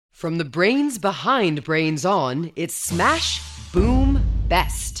From the brains behind Brains On, it's Smash, Boom,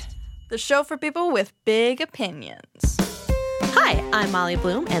 Best. The show for people with big opinions. Hi, I'm Molly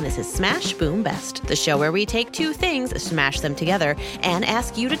Bloom, and this is Smash, Boom, Best, the show where we take two things, smash them together, and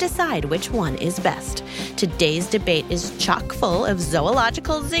ask you to decide which one is best. Today's debate is chock full of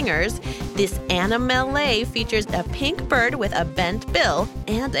zoological zingers. This animal features a pink bird with a bent bill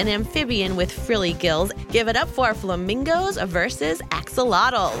and an amphibian with frilly gills. Give it up for Flamingos versus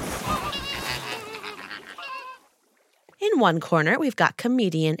Axolotls. In one corner, we've got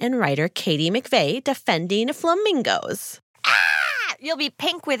comedian and writer Katie McVeigh defending Flamingos. You'll be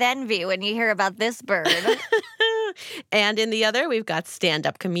pink with envy when you hear about this bird. And in the other, we've got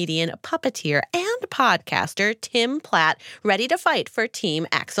stand-up comedian, puppeteer, and podcaster Tim Platt ready to fight for Team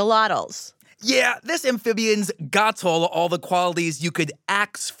Axolotls. Yeah, this amphibian's got all the qualities you could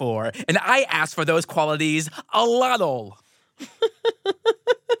ax for, and I ask for those qualities a lot.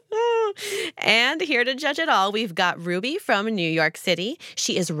 And here to judge it all, we've got Ruby from New York City.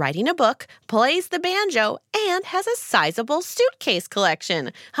 She is writing a book, plays the banjo, and has a sizable suitcase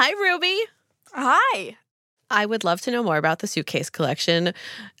collection. Hi, Ruby. Hi. I would love to know more about the suitcase collection.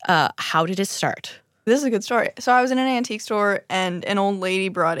 How did it start? This is a good story. So I was in an antique store, and an old lady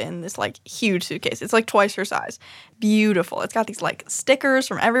brought in this, huge suitcase. It's, twice her size. Beautiful. It's got these, stickers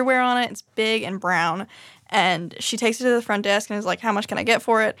from everywhere on it. It's big and brown. And she takes it to the front desk and is like, how much can I get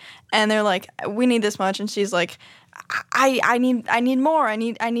for it? And they're like, we need this much. And she's like, I need more. I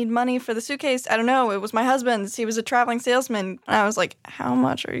need money for the suitcase. I don't know. It was my husband's. He was a traveling salesman. And I was like, how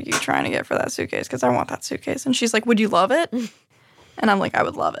much are you trying to get for that suitcase? Because I want that suitcase. And she's like, would you love it? And I'm like, I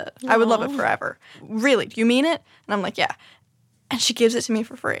would love it. I would love it forever. Really? Do you mean it? And I'm like, yeah. And she gives it to me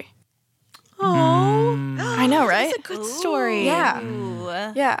for free. Oh, I know, right? That's a good story. Yeah.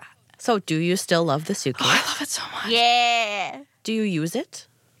 Ooh. Yeah. So do you still love the suitcase? Oh, I love it so much. Yeah. Do you use it?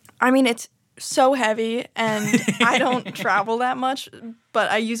 I mean, it's so heavy, and I don't travel that much, but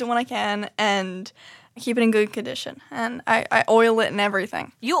I use it when I can, and keep it in good condition. And I oil it and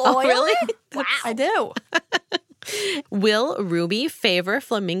everything. You oil really? it? Wow. I do. Will Ruby favor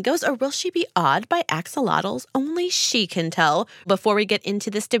flamingos, or will she be awed by axolotls? Only she can tell. Before we get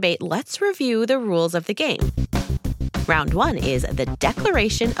into this debate, let's review the rules of the game. Round 1 is the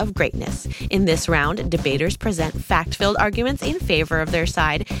Declaration of Greatness. In this round, debaters present fact-filled arguments in favor of their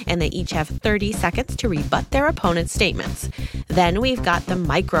side, and they each have 30 seconds to rebut their opponent's statements. Then we've got the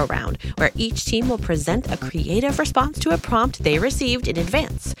Micro Round, where each team will present a creative response to a prompt they received in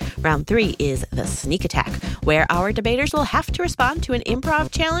advance. Round 3 is the Sneak Attack, where our debaters will have to respond to an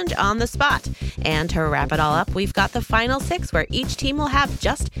improv challenge on the spot. And to wrap it all up, we've got the Final 6, where each team will have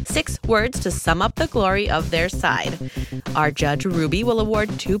just 6 words to sum up the glory of their side. Our judge, Ruby, will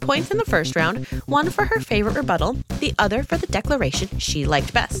award 2 points in the first round, 1 for her favorite rebuttal, the other for the declaration she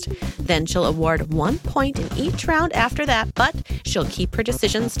liked best. Then she'll award 1 point in each round after that, but she'll keep her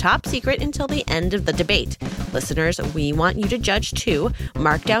decisions top secret until the end of the debate. Listeners, we want you to judge too.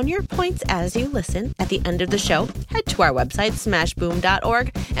 Mark down your points as you listen. At the end of the show, head to our website,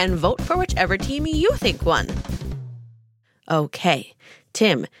 smashboom.org, and vote for whichever team you think won. Okay,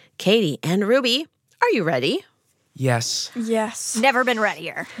 Tim, Katie, and Ruby, are you ready? Yes. Yes. Never been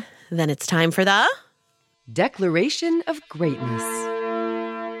readier. Then it's time for the Declaration of Greatness.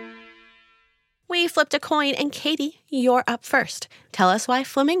 We flipped a coin, and Katie, you're up first. Tell us why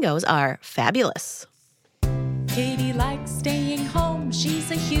flamingos are fabulous. Katie likes staying home. She's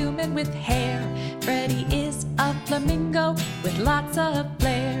a human with hair. Freddie is a flamingo with lots of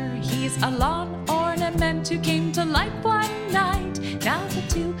flair. He's a lawn ornament who came to life one night. Now the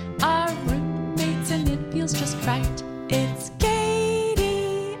two are roommates and it feels just right. It's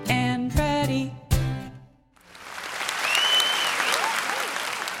Katie and Freddie.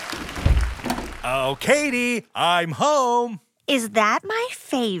 Oh, Katie, I'm home. Is that my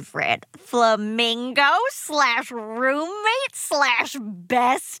favorite? Flamingo / roommate /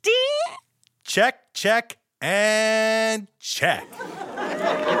 bestie? Check, check, and check.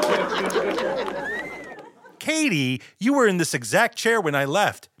 Katie, you were in this exact chair when I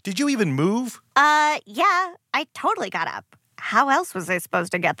left. Did you even move? Yeah, I totally got up. How else was I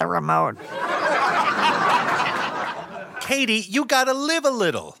supposed to get the remote? Katie, you gotta live a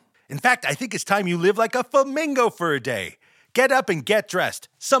little. In fact, I think it's time you live like a flamingo for a day. Get up and get dressed.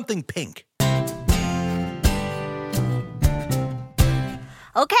 Something pink.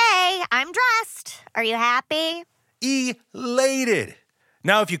 Okay, I'm dressed. Are you happy? Elated.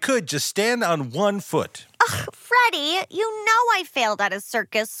 Now, if you could, just stand on one foot. Ugh, Freddie, you know I failed at a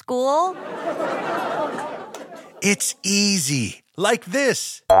circus school. It's easy. Like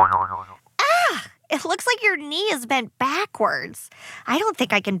this. It looks like your knee is bent backwards. I don't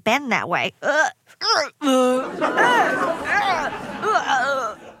think I can bend that way. I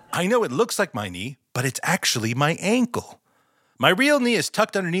know it looks like my knee, but it's actually my ankle. My real knee is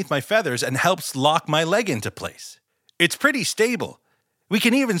tucked underneath my feathers and helps lock my leg into place. It's pretty stable. We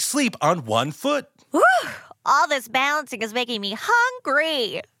can even sleep on one foot. Whew, all this balancing is making me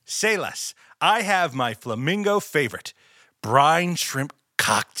hungry. Say less. I have my flamingo favorite, brine shrimp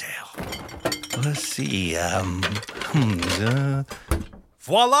cocktail. Let's see.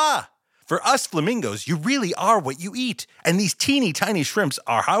 Voila! For us flamingos, you really are what you eat. And these teeny tiny shrimps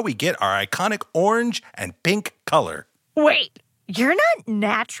are how we get our iconic orange and pink color. Wait, you're not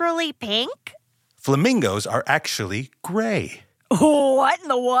naturally pink? Flamingos are actually gray. What in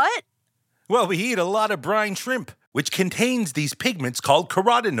the what? Well, we eat a lot of brine shrimp, which contains these pigments called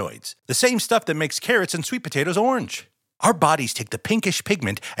carotenoids, the same stuff that makes carrots and sweet potatoes orange. Our bodies take the pinkish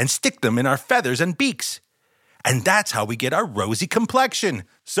pigment and stick them in our feathers and beaks. And that's how we get our rosy complexion.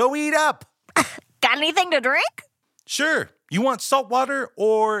 So eat up. Got anything to drink? Sure. You want salt water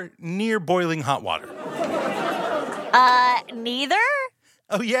or near boiling hot water? Neither?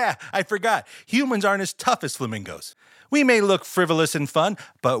 Oh yeah, I forgot. Humans aren't as tough as flamingos. We may look frivolous and fun,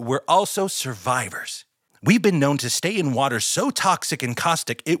 but we're also survivors. We've been known to stay in water so toxic and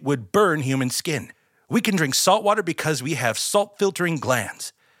caustic it would burn human skin. We can drink salt water because we have salt-filtering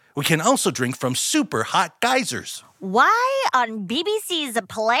glands. We can also drink from super hot geysers. Why on BBC's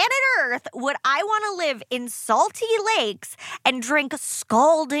Planet Earth would I want to live in salty lakes and drink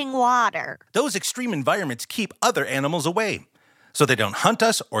scalding water? Those extreme environments keep other animals away, so they don't hunt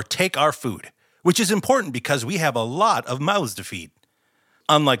us or take our food, which is important because we have a lot of mouths to feed.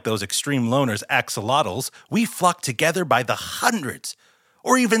 Unlike those extreme loners, axolotls, we flock together by the hundreds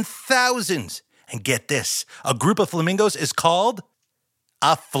or even thousands. And get this, a group of flamingos is called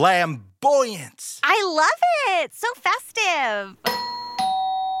a flamboyance. I love it. So festive.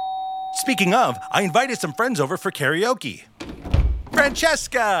 Speaking of, I invited some friends over for karaoke.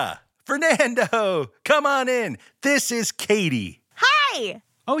 Francesca! Fernando! Come on in. This is Katie. Hi.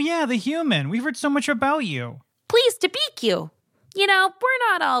 Oh yeah, the human. We've heard so much about you. Pleased to meet you. You know, we're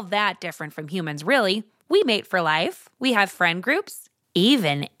not all that different from humans, really. We mate for life. We have friend groups,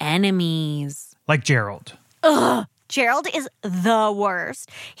 even enemies. Like Gerald. Ugh. Gerald is the worst.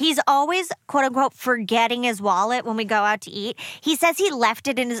 He's always, quote unquote, forgetting his wallet when we go out to eat. He says he left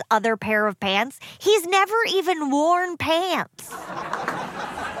it in his other pair of pants. He's never even worn pants.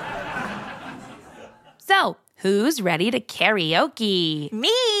 So, who's ready to karaoke?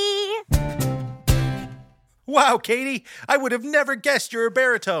 Me. Wow, Katie, I would have never guessed you're a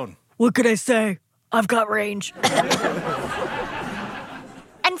baritone. What could I say? I've got range.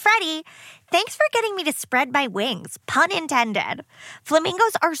 And Freddie, thanks for getting me to spread my wings, pun intended.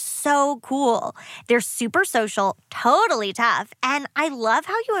 Flamingos are so cool. They're super social, totally tough, and I love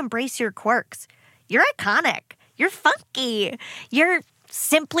how you embrace your quirks. You're iconic. You're funky. You're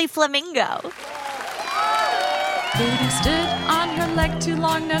simply flamingo. Katie stood on her leg too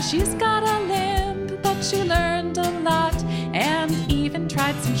long, now she's got a limp, but she learned a lot and even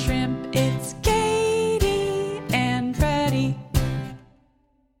tried some shrimp. It's Katie and Freddie.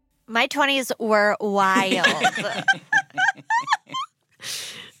 My 20s were wild.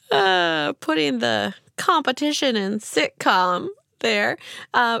 Putting the competition in sitcom there.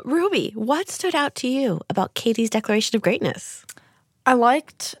 Ruby, what stood out to you about Katie's declaration of greatness? I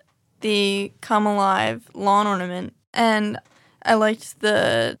liked the Come Alive lawn ornament, and I liked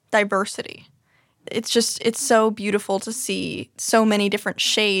the diversity. It's so beautiful to see so many different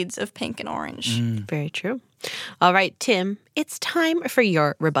shades of pink and orange. Very true. All right, Tim, it's time for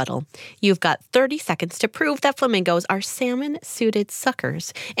your rebuttal. You've got 30 seconds to prove that flamingos are salmon-suited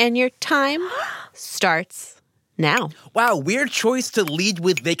suckers, and your time starts now. Wow, weird choice to lead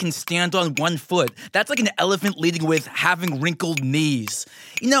with they can stand on one foot. That's like an elephant leading with having wrinkled knees.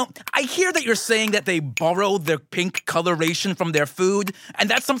 You know, I hear that you're saying that they borrow their pink coloration from their food, and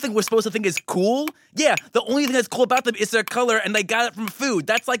that's something we're supposed to think is cool? Yeah, the only thing that's cool about them is their color, and they got it from food.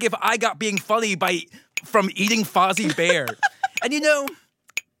 That's like if I got being funny from eating Fozzie Bear. And you know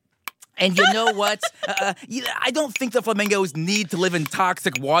what? I don't think the flamingos need to live in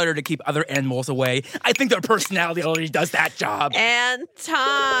toxic water to keep other animals away. I think their personality already does that job. And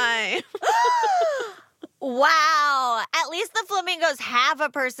time. Wow. At least the flamingos have a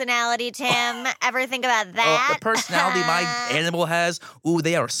personality, Tim. Ever think about that? The personality my animal has,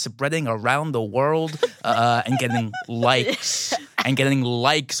 they are spreading around the world and getting likes. And getting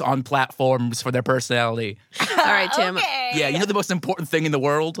likes on platforms for their personality. All right, Tim. Okay. Yeah, you know the most important thing in the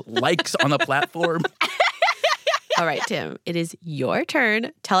world? Likes on a platform. All right, Tim, it is your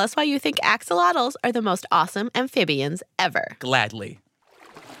turn. Tell us why you think axolotls are the most awesome amphibians ever. Gladly.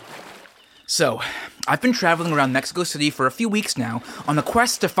 So, I've been traveling around Mexico City for a few weeks now on a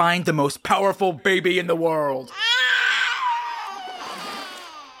quest to find the most powerful baby in the world.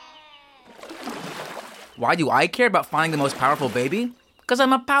 Why do I care about finding the most powerful baby? Because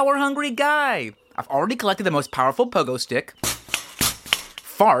I'm a power-hungry guy. I've already collected the most powerful pogo stick,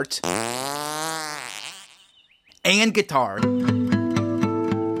 fart, and guitar.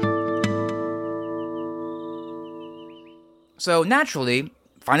 So naturally,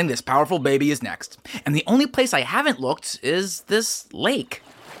 finding this powerful baby is next. And the only place I haven't looked is this lake.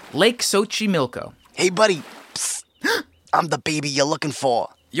 Lake Xochimilco. Hey, buddy. Psst. I'm the baby you're looking for.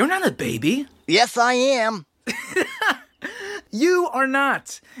 You're not a baby. Yes, I am. You are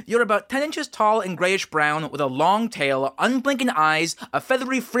not. You're about 10 inches tall and grayish-brown with a long tail, unblinking eyes, a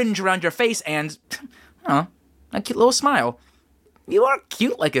feathery fringe around your face, and, a cute little smile. You are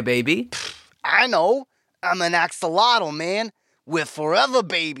cute like a baby. I know. I'm an axolotl, man. We're forever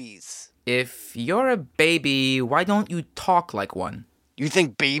babies. If you're a baby, why don't you talk like one? You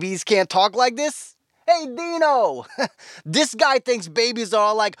think babies can't talk like this? Hey, Dino! This guy thinks babies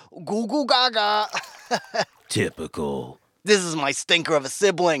are like goo goo gaga. Typical. This is my stinker of a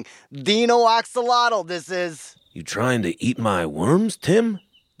sibling. Dino Axolotl, this is. You trying to eat my worms, Tim?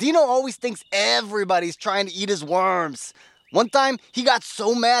 Dino always thinks everybody's trying to eat his worms. One time, he got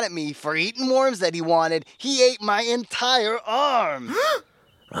so mad at me for eating worms that he wanted, he ate my entire arm.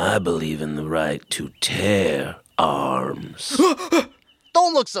 I believe in the right to tear arms.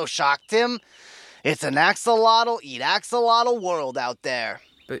 Don't look so shocked, Tim. It's an axolotl eat axolotl world out there.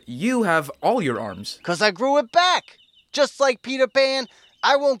 But you have all your arms. 'Cause I grew it back. Just like Peter Pan,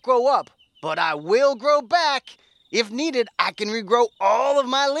 I won't grow up, but I will grow back. If needed, I can regrow all of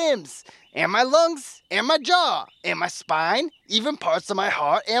my limbs, and my lungs, and my jaw, and my spine, even parts of my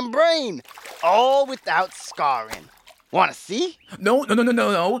heart and brain, all without scarring. Wanna see? No.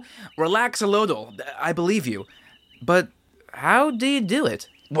 Relax a little. I believe you. But how do you do it?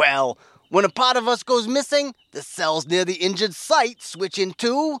 Well, when a part of us goes missing, the cells near the injured site switch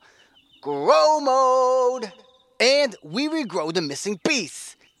into grow mode, and we regrow the missing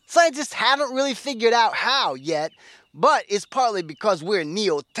piece. Scientists haven't really figured out how yet, but it's partly because we're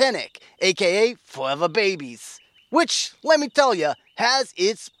neotenic, aka forever babies. Which, let me tell you, has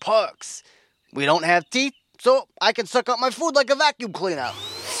its perks. We don't have teeth, so I can suck up my food like a vacuum cleaner.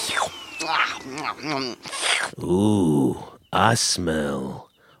 Ooh, I smell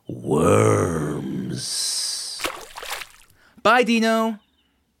worms. Bye, Dino.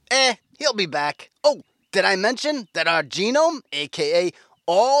 He'll be back. Oh, did I mention that our genome, aka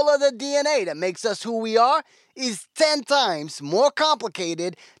all of the DNA that makes us who we are, is 10 times more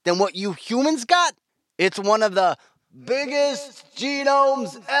complicated than what you humans got? It's one of the biggest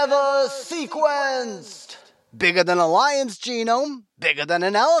genomes ever sequenced. Bigger than a lion's genome, bigger than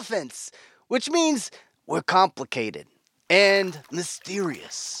an elephant's, which means we're complicated and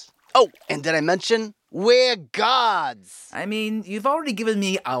mysterious. Oh, and did I mention we're gods? I mean, you've already given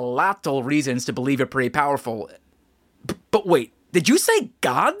me a lot of reasons to believe you're pretty powerful. But wait, did you say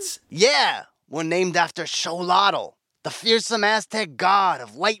gods? Yeah, we're named after Xolotl, the fearsome Aztec god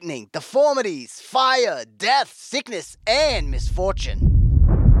of lightning, deformities, fire, death, sickness, and misfortune.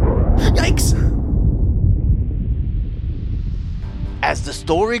 Yikes! As the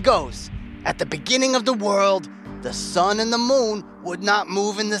story goes, at the beginning of the world, the sun and the moon would not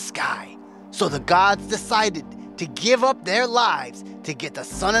move in the sky. So the gods decided to give up their lives to get the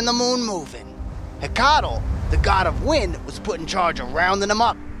sun and the moon moving. Hecatl, the god of wind, was put in charge of rounding them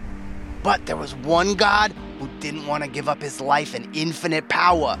up. But there was one god who didn't want to give up his life and infinite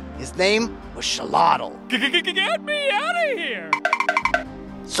power. His name was Xolotl. Get me out of here!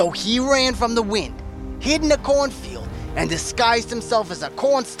 So he ran from the wind, hid in a cornfield, and disguised himself as a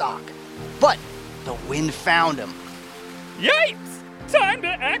cornstalk. But the wind found him. Yipes! Time to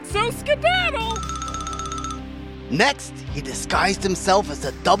exo-skedaddle! Next, he disguised himself as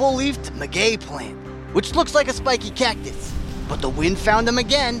a double-leafed maguey plant, which looks like a spiky cactus. But the wind found him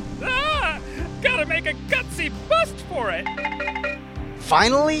again. Gotta make a gutsy bust for it!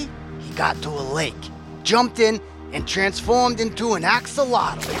 Finally, he got to a lake, jumped in, and transformed into an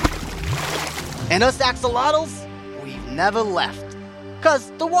axolotl. And us axolotls, we've never left,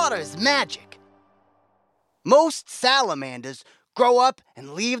 'cause the water is magic. Most salamanders grow up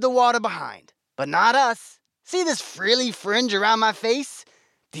and leave the water behind, but not us. See this frilly fringe around my face?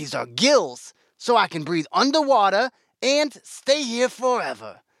 These are gills, so I can breathe underwater and stay here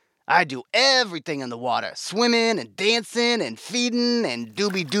forever. I do everything in the water, swimming and dancing and feeding and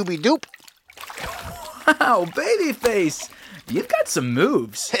doobie-doobie-doop. Wow, babyface. You've got some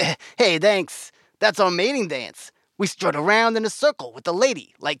moves. Hey, thanks. That's our mating dance. We strut around in a circle with the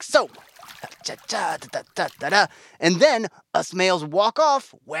lady, like so. Cha-cha-da-da-da-da-da. And then us males walk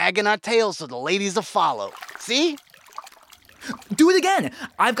off, wagging our tails so the ladies will follow. See? Do it again.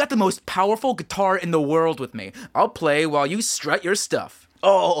 I've got the most powerful guitar in the world with me. I'll play while you strut your stuff.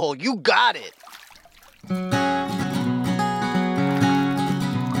 Oh, you got it.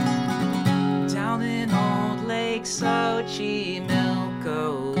 Down in Old Lake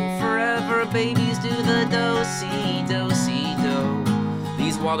Xochimilco, forever babies do the do-si-do-si-do.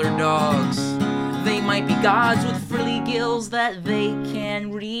 These water dogs, they might be gods with frilly gills that they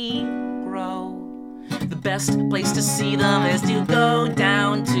can regrow. The best place to see them is to go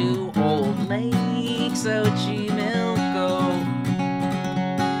down to Old Lake Xochimilco.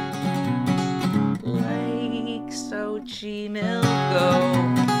 Lake Xochimilco.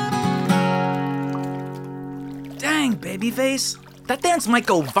 Dang, babyface. That dance might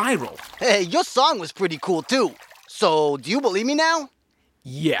go viral. Hey, your song was pretty cool too. So, do you believe me now?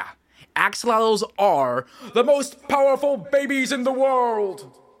 Yeah. Axolotls are the most powerful babies in the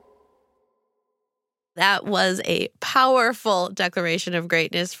world. That was a powerful declaration of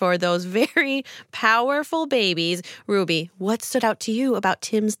greatness for those very powerful babies. Ruby, what stood out to you about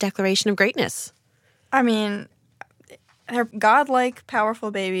Tim's declaration of greatness? I mean, they're godlike,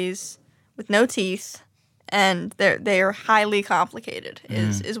 powerful babies with no teeth, and they are highly complicated,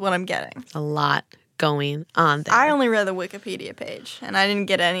 is what I'm getting. A lot going on there. I only read the Wikipedia page, and I didn't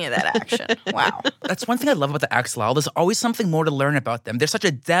get any of that action. Wow. That's one thing I love about the axolotl. There's always something more to learn about them. There's such a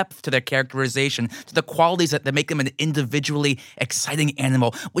depth to their characterization, to the qualities that make them an individually exciting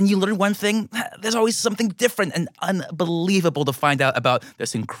animal. When you learn one thing, there's always something different and unbelievable to find out about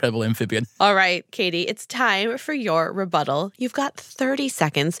this incredible amphibian. All right, Katie, it's time for your rebuttal. You've got 30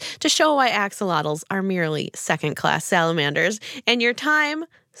 seconds to show why axolotls are merely second-class salamanders, and your time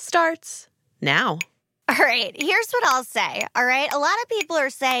starts now. All right, here's what I'll say, all right? A lot of people are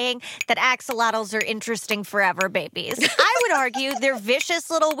saying that axolotls are interesting forever babies. I would argue they're vicious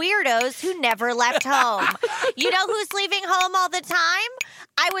little weirdos who never left home. You know who's leaving home all the time?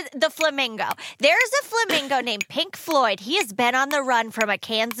 The flamingo. There's a flamingo named Pink Floyd. He has been on the run from a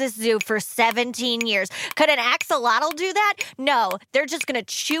Kansas zoo for 17 years. Could an axolotl do that? No, they're just going to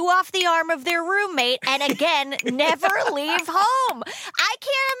chew off the arm of their roommate and again, never leave home. I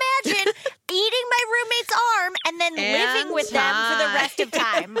can't imagine eating my roommate's arm and then living with them for the rest of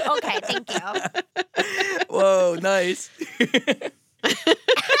time. Okay, thank you. Whoa, nice.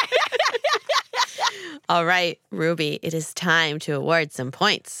 All right, Ruby, it is time to award some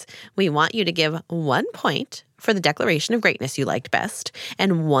points. We want you to give 1 point for the declaration of greatness you liked best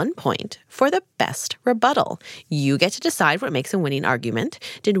and 1 point for the best rebuttal. You get to decide what makes a winning argument.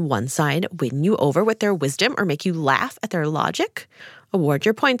 Did one side win you over with their wisdom or make you laugh at their logic? Award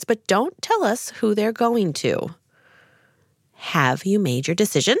your points, but don't tell us who they're going to. Have you made your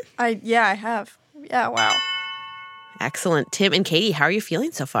decision? I have. Yeah, wow. Excellent. Tim and Katie, how are you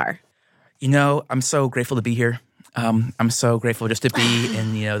feeling so far? You know, I'm so grateful to be here. I'm so grateful just to be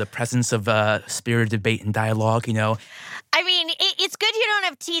in, the presence of spirited debate and dialogue, I mean, it's good you don't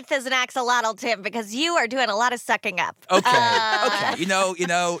have teeth as an axolotl, Tim, because you are doing a lot of sucking up. Okay. You know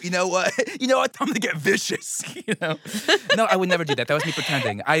what? You know what? I'm gonna get vicious. No, I would never do that. That was me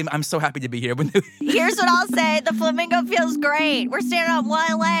pretending. I'm so happy to be here. Here's what I'll say: the flamingo feels great. We're standing on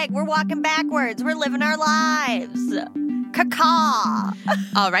one leg. We're walking backwards. We're living our lives. Caw-caw.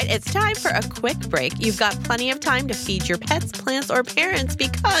 All right, it's time for a quick break. You've got plenty of time to feed your pets, plants, or parents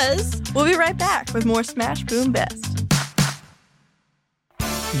because we'll be right back with more Smash Boom Best.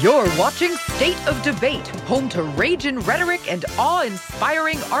 You're watching State of Debate, home to rage and rhetoric and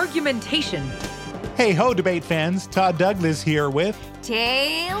awe-inspiring argumentation. Hey ho, debate fans. Todd Douglas here with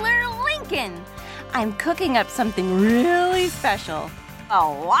Taylor Lincoln. I'm cooking up something really special. A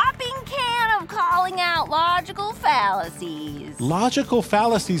whopping can of calling out logical fallacies. Logical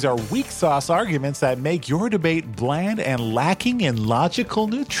fallacies are weak sauce arguments that make your debate bland and lacking in logical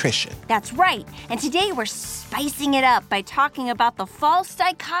nutrition. That's right. And today we're spicing it up by talking about the false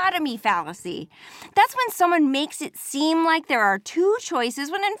dichotomy fallacy. That's when someone makes it seem like there are two choices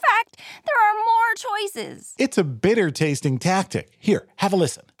when in fact there are more choices. It's a bitter tasting tactic. Here, have a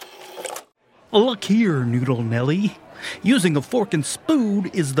listen. Look here, Noodle Nelly. Using a fork and spoon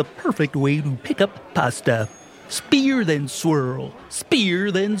is the perfect way to pick up pasta. Spear, then swirl.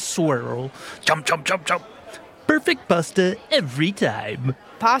 Spear, then swirl. Jump, jump, jump, jump. Perfect pasta every time.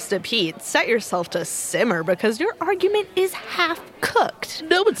 Pasta Pete, set yourself to simmer because your argument is half cooked.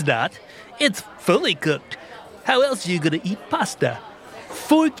 No, it's not. It's fully cooked. How else are you going to eat pasta?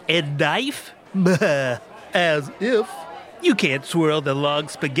 Fork and knife? As if. You can't swirl the long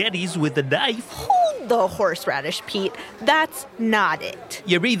spaghettis with a knife. Hold the horseradish, Pete. That's not it.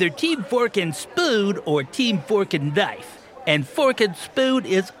 You're either Team Fork and Spoon or Team Fork and Knife. And fork and spoon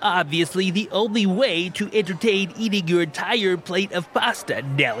is obviously the only way to entertain eating your entire plate of pasta,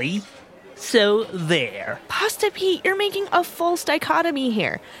 Nellie. So there. Pasta Pete, you're making a false dichotomy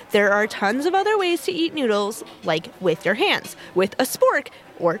here. There are tons of other ways to eat noodles, like with your hands, with a spork,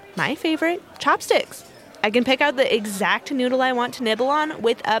 or my favorite, chopsticks. I can pick out the exact noodle I want to nibble on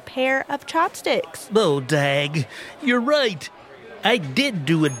with a pair of chopsticks. Oh, dang. You're right. I did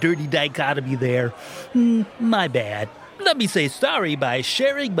do a dirty dichotomy there. My bad. Let me say sorry by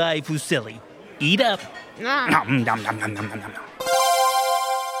sharing my fusilli. Eat up. Nom, nom, nom, nom, nom, nom, nom.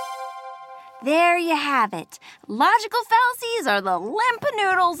 There you have it. Logical fallacies are the limp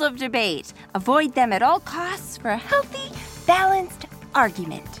noodles of debate. Avoid them at all costs for a healthy, balanced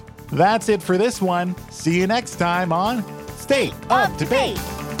argument. That's it for this one. See you next time on State of Debate.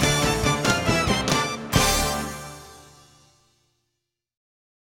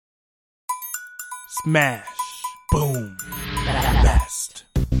 Smash, boom, best.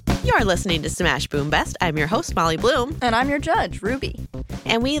 You're listening to Smash Boom Best. I'm your host, Molly Bloom. And I'm your judge, Ruby.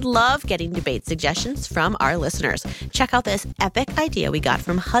 And we love getting debate suggestions from our listeners. Check out this epic idea we got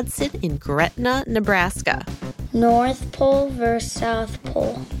from Hudson in Gretna, Nebraska. North Pole versus South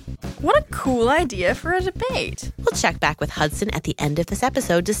Pole. What a cool idea for a debate. We'll check back with Hudson at the end of this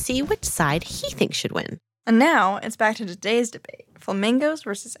episode to see which side he thinks should win. And now it's back to today's debate. Flamingos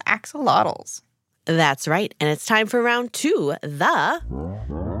versus axolotls. That's right. And it's time for round 2, the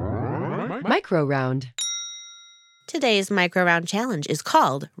Micro Round. Today's micro round challenge is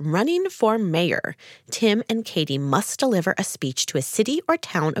called Running for Mayor. Tim and Katie must deliver a speech to a city or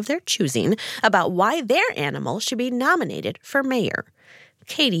town of their choosing about why their animal should be nominated for mayor.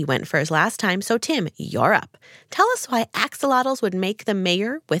 Katie went first last time, so Tim, you're up. Tell us why axolotls would make the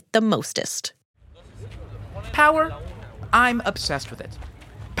mayor with the mostest. Power? I'm obsessed with it.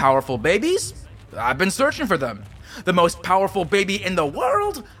 Powerful babies? I've been searching for them. The most powerful baby in the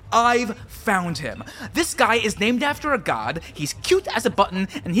world? I've found him. This guy is named after a god, he's cute as a button,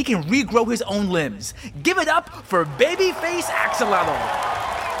 and he can regrow his own limbs. Give it up for Babyface Axolotl.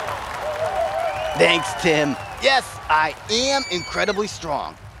 Thanks, Tim. Yes, I am incredibly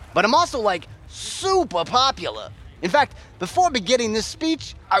strong, but I'm also, super popular. In fact, before beginning this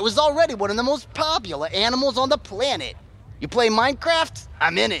speech, I was already one of the most popular animals on the planet. You play Minecraft?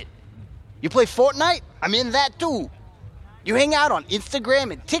 I'm in it. You play Fortnite? I'm in that too. You hang out on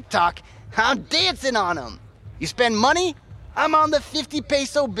Instagram and TikTok? I'm dancing on them. You spend money? I'm on the 50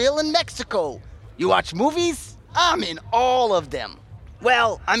 peso bill in Mexico. You watch movies? I'm in all of them.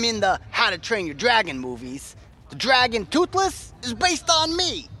 Well, I'm in the How to Train Your Dragon movies. The dragon Toothless is based on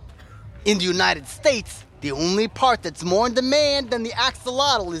me. In the United States, the only part that's more in demand than the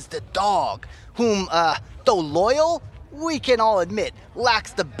axolotl is the dog, whom, though loyal, we can all admit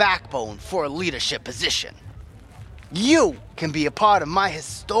lacks the backbone for a leadership position. You can be a part of my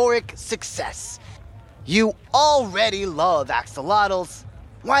historic success. You already love axolotls.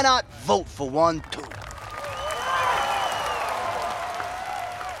 Why not vote for one too?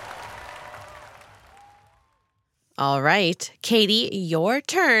 All right, Katie, your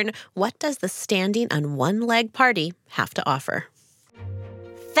turn. What does the standing on one leg party have to offer?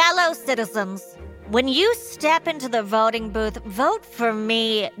 Fellow citizens, when you step into the voting booth, vote for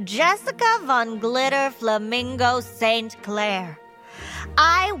me, Jessica Von Glitter Flamingo St. Clair.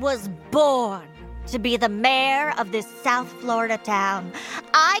 I was born to be the mayor of this South Florida town.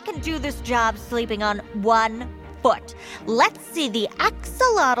 I can do this job sleeping on one foot. Let's see the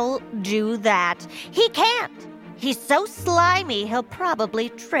axolotl do that. He can't. He's so slimy, he'll probably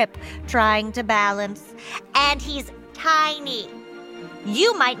trip trying to balance. And he's tiny.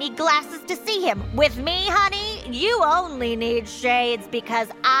 You might need glasses to see him. With me, honey, you only need shades because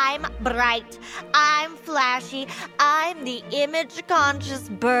I'm bright, I'm flashy, I'm the image-conscious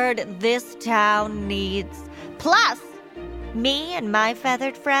bird this town needs. Plus, me and my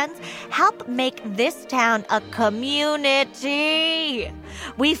feathered friends help make this town a community.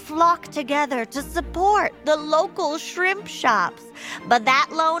 We flock together to support the local shrimp shops. But that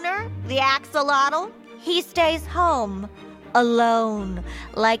loner, the axolotl, he stays home. Alone,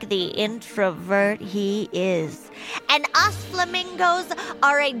 like the introvert he is. And us flamingos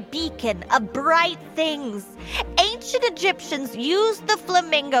are a beacon of bright things. Ancient Egyptians used the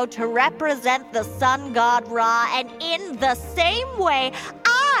flamingo to represent the sun god Ra, and in the same way,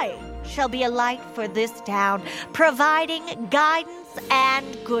 I shall be a light for this town, providing guidance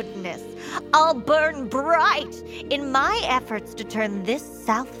and goodness. I'll burn bright in my efforts to turn this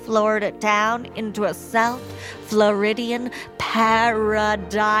South Florida town into a South Floridian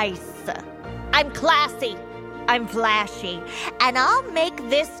paradise. I'm classy, I'm flashy, and I'll make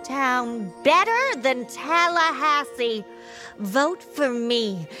this town better than Tallahassee. Vote for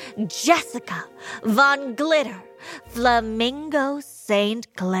me, Jessica Von Glitter, Flamingo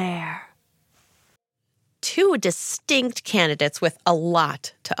St. Clair. Two distinct candidates with a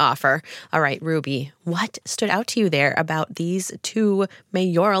lot to offer. All right, Ruby, what stood out to you there about these two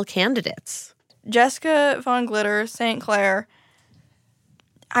mayoral candidates? Jessica Von Glitter, St. Clair.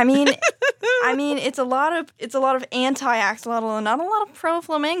 I mean, it's a lot of anti-axolotl and not a lot of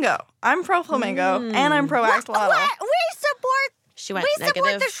pro-flamingo. I'm pro-flamingo and I'm pro-axolotl. We support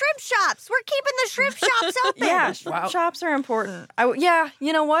negative. the shrimp shops. We're keeping the shrimp shops open. Yeah, shrimp shops are important.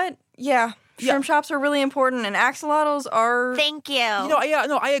 You know what? Yeah. Shrimp shops are really important, and axolotls are... Thank you.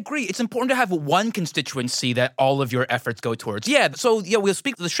 I agree. It's important to have one constituency that all of your efforts go towards. We'll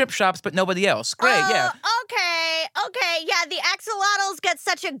speak to the shrimp shops, but nobody else. Great, yeah. Okay, yeah, the axolotls get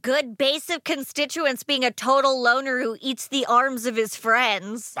such a good base of constituents being a total loner who eats the arms of his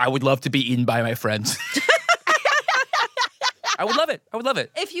friends. I would love to be eaten by my friends. I would love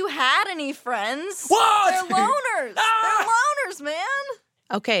it. If you had any friends... What? They're loners. They're loners, man.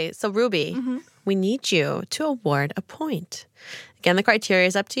 Okay, so Ruby, we need you to award a point. Again, the criteria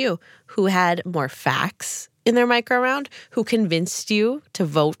is up to you. Who had more facts in their micro round? Who convinced you to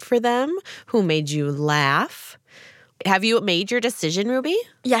vote for them? Who made you laugh? Have you made your decision, Ruby?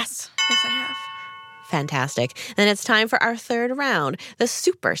 Yes. Yes, I have. Fantastic. Then it's time for our third round, the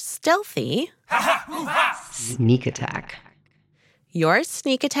super stealthy Sneak attack. Your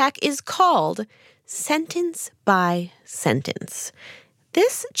sneak attack is called Sentence by Sentence.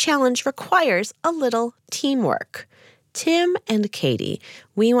 This challenge requires a little teamwork. Tim and Katie,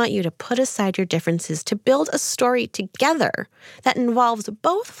 we want you to put aside your differences to build a story together that involves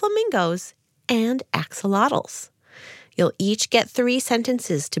both flamingos and axolotls. You'll each get 3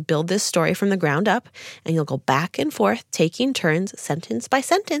 sentences to build this story from the ground up, and you'll go back and forth taking turns sentence by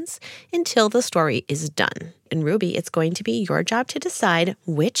sentence until the story is done. And Ruby, it's going to be your job to decide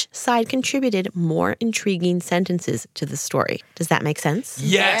which side contributed more intriguing sentences to the story. Does that make sense?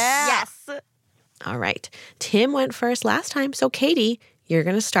 Yes. All right. Tim went first last time, so Katie, you're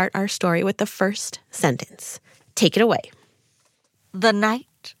going to start our story with the first sentence. Take it away. The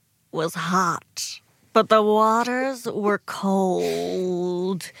night was hot, but the waters were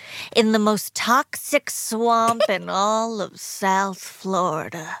cold in the most toxic swamp in all of South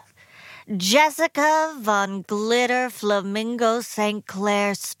Florida. Jessica Von Glitter Flamingo St.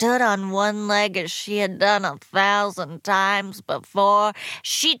 Clair stood on one leg as she had done 1,000 times before.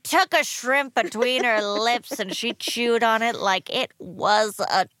 She took a shrimp between her lips and she chewed on it like it was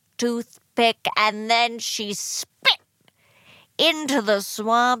a toothpick, and then she spit into the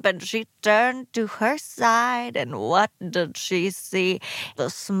swamp and she turned to her side, and what did she see?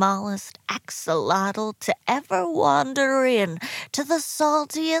 The smallest axolotl to ever wander in to the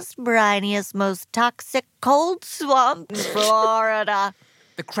saltiest, briniest, most toxic cold swamp in Florida.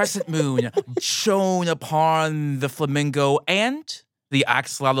 The crescent moon shone upon the flamingo, and the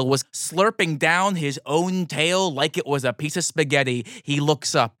axolotl was slurping down his own tail like it was a piece of spaghetti. He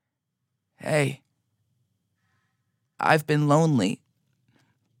looks up. Hey, I've been lonely.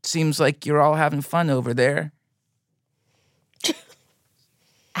 Seems like you're all having fun over there.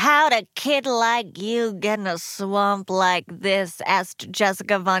 How'd a kid like you get in a swamp like this? Asked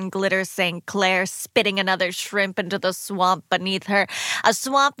Jessica Von Glitter St. Clair, spitting another shrimp into the swamp beneath her. A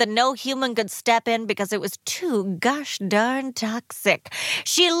swamp that no human could step in because it was too gosh darn toxic.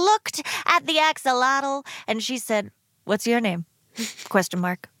 She looked at the axolotl and she said, "What's your name?" ?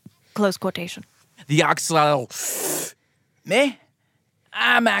 Close quotation. The axolotl. Me?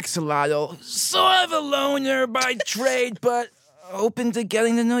 I'm axolotl. Sort of a loner by trade, but open to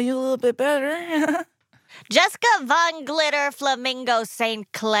getting to know you a little bit better. Jessica Von Glitter Flamingo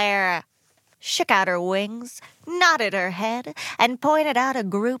St. Clair shook out her wings, nodded her head, and pointed out a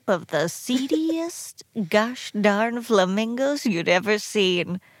group of the seediest gosh darn flamingos you'd ever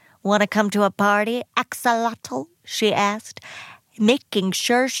seen. Want to come to a party, axolotl? She asked, making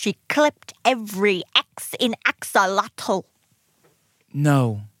sure she clipped every X in axolotl.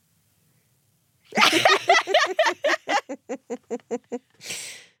 No.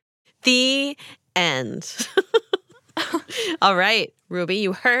 The end. All right, Ruby,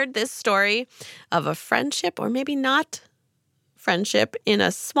 you heard this story of a friendship, or maybe not friendship in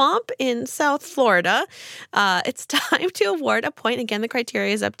a swamp in South Florida. It's time to award a point. Again, the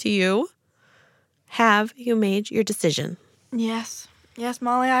criteria is up to you. Have you made your decision? Yes. Yes,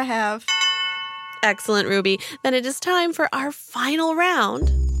 Molly, I have. Excellent, Ruby. Then it is time for our final round.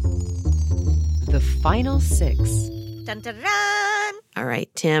 The final 6. Dun, dun, dun. All right,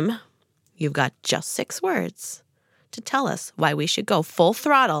 Tim, you've got just 6 words to tell us why we should go full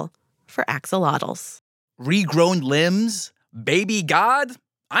throttle for axolotls. Regrown limbs? Baby God?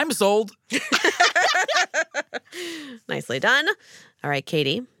 I'm sold. Nicely done. All right,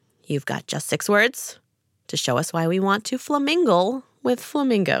 Katie, you've got just 6 words to show us why we want to flamingo with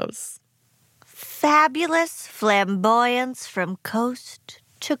flamingos. Fabulous flamboyance from coast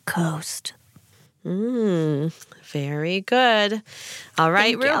to coast. Very good. All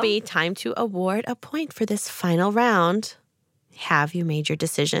right, Thank you. Ruby, time to award a point for this final round. Have you made your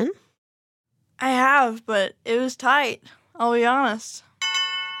decision? I have, but it was tight. I'll be honest.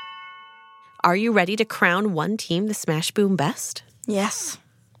 Are you ready to crown one team the Smash Boom Best? Yes.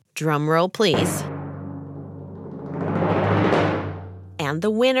 Drum roll, please. And the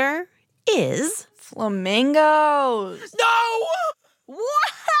winner is... Flamingos. No! Wow!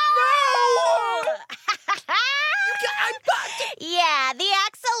 Yeah, the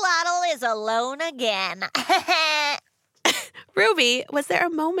axolotl is alone again. Ruby, was there a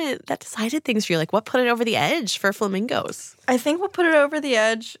moment that decided things for you? Like, what put it over the edge for flamingos? I think what put it over the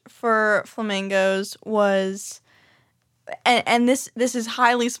edge for flamingos was, and this is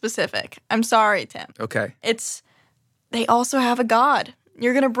highly specific. I'm sorry, Tim. Okay. They also have a god.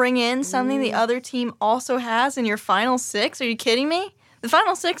 You're going to bring in something the other team also has in your final 6? Are you kidding me? The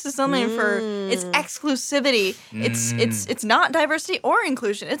final 6 is something for its exclusivity. It's not diversity or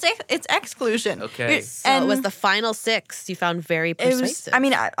inclusion. It's exclusion. Okay. So it was the final 6 you found very persuasive.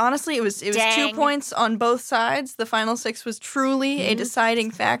 Honestly, it was 2 points on both sides. The final 6 was truly a deciding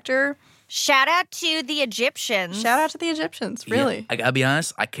factor. Shout out to the Egyptians. Really. Yeah, I gotta be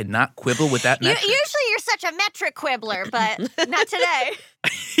honest, I could not quibble with that metric. Usually you're such a metric quibbler, but not today.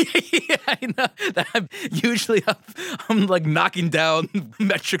 Yeah, I know. I'm like knocking down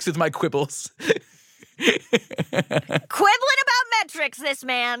metrics with my quibbles. Quibbling about metrics, this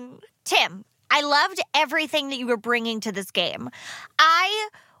man. Tim, I loved everything that you were bringing to this game. I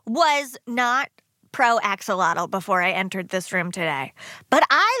was not pro axolotl before I entered this room today. But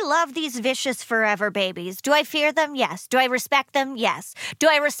I love these vicious forever babies. Do I fear them? Yes. Do I respect them? Yes. Do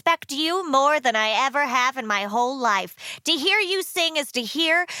I respect you more than I ever have in my whole life? To hear you sing is to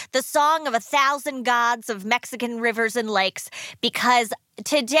hear the song of 1,000 gods of Mexican rivers and lakes, because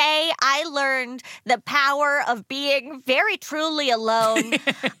today, I learned the power of being very truly alone.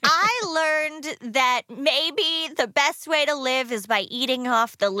 I learned that maybe the best way to live is by eating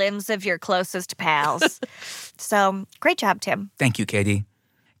off the limbs of your closest pals. So, great job, Tim. Thank you, Katie.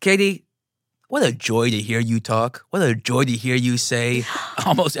 Katie, what a joy to hear you talk. What a joy to hear you say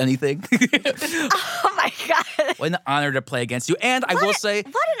almost anything. Oh, my God. What an honor to play against you. And I will say...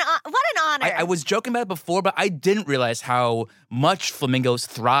 What an honor. I was joking about it before, but I didn't realize how much flamingos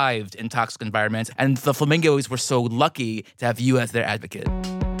thrived in toxic environments. And the flamingos were so lucky to have you as their advocate.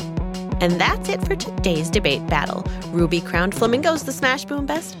 And that's it for today's debate battle. Ruby crowned flamingos the Smash Boom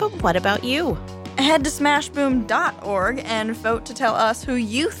Best, but what about you? Head to smashboom.org and vote to tell us who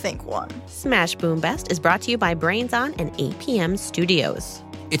you think won. Smash Boom Best is brought to you by Brains On and APM Studios.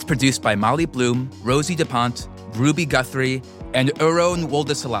 It's produced by Molly Bloom, Rosie DuPont, Ruby Guthrie, and Aaron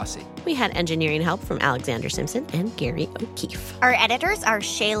Woldeselassie. We had engineering help from Alexander Simpson and Gary O'Keefe. Our editors are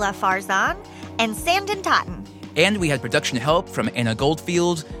Shayla Farzan and Sandon Totten. And we had production help from Anna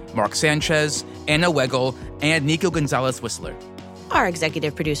Goldfield, Mark Sanchez, Anna Weggel, and Nico Gonzalez-Whistler. Our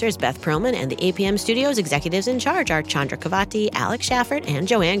executive producer is Beth Perlman, and the APM Studios executives in charge are Chandra Kavati, Alex Shafford, and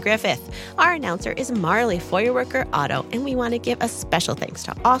Joanne Griffith. Our announcer is Marley Feuerwerker Otto, and we want to give a special thanks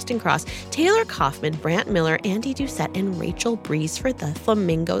to Austin Cross, Taylor Kaufman, Brant Miller, Andy Doucette, and Rachel Breeze for the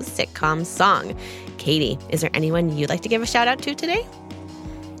Flamingos sitcom song. Katie, is there anyone you'd like to give a shout out to today?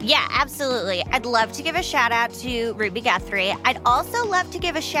 Yeah, absolutely. I'd love to give a shout out to Ruby Guthrie. I'd also love to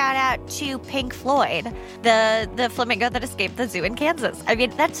give a shout out to Pink Floyd, the flamingo that escaped the zoo in Kansas. I mean,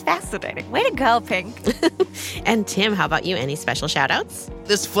 that's fascinating. Way to go, Pink. And Tim, how about you? Any special shout outs?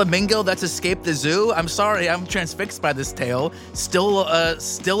 This flamingo that's escaped the zoo? I'm sorry, I'm transfixed by this tale. Still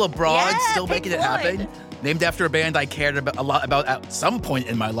abroad, still Pink making it Floyd. happen. Named after a band I cared about a lot about at some point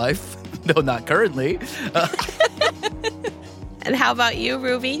in my life. No, not currently. And how about you,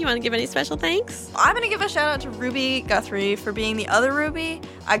 Ruby? You want to give any special thanks? I'm going to give a shout out to Ruby Guthrie for being the other Ruby.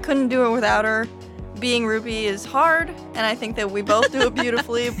 I couldn't do it without her. Being Ruby is hard, and I think that we both do it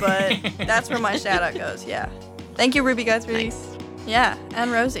beautifully, but that's where my shout out goes. Yeah. Thank you, Ruby Guthrie. Nice. Yeah,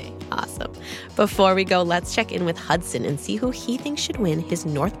 and Rosie. Awesome. Before we go, let's check in with Hudson and see who he thinks should win his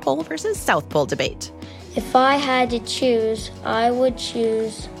North Pole versus South Pole debate. If I had to choose, I would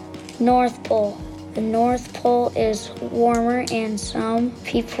choose North Pole. The North Pole is warmer, and some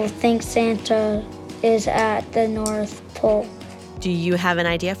people think Santa is at the North Pole. Do you have an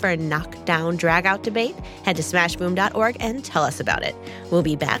idea for a knockdown drag-out debate? Head to smashboom.org and tell us about it. We'll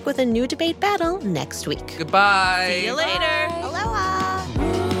be back with a new debate battle next week. Goodbye. See you later. Aloha.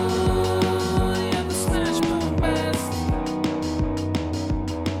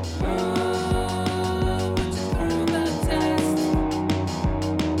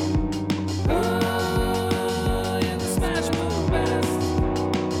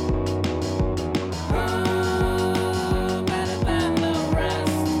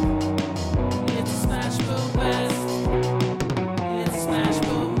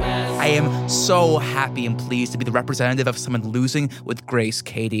 I am so happy and pleased to be the representative of someone losing with Grace,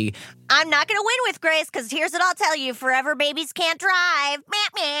 Katie. I'm not going to win with Grace because here's what I'll tell you. Forever babies can't drive. Meh,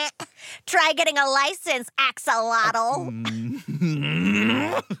 meh. Try getting a license, Axolotl.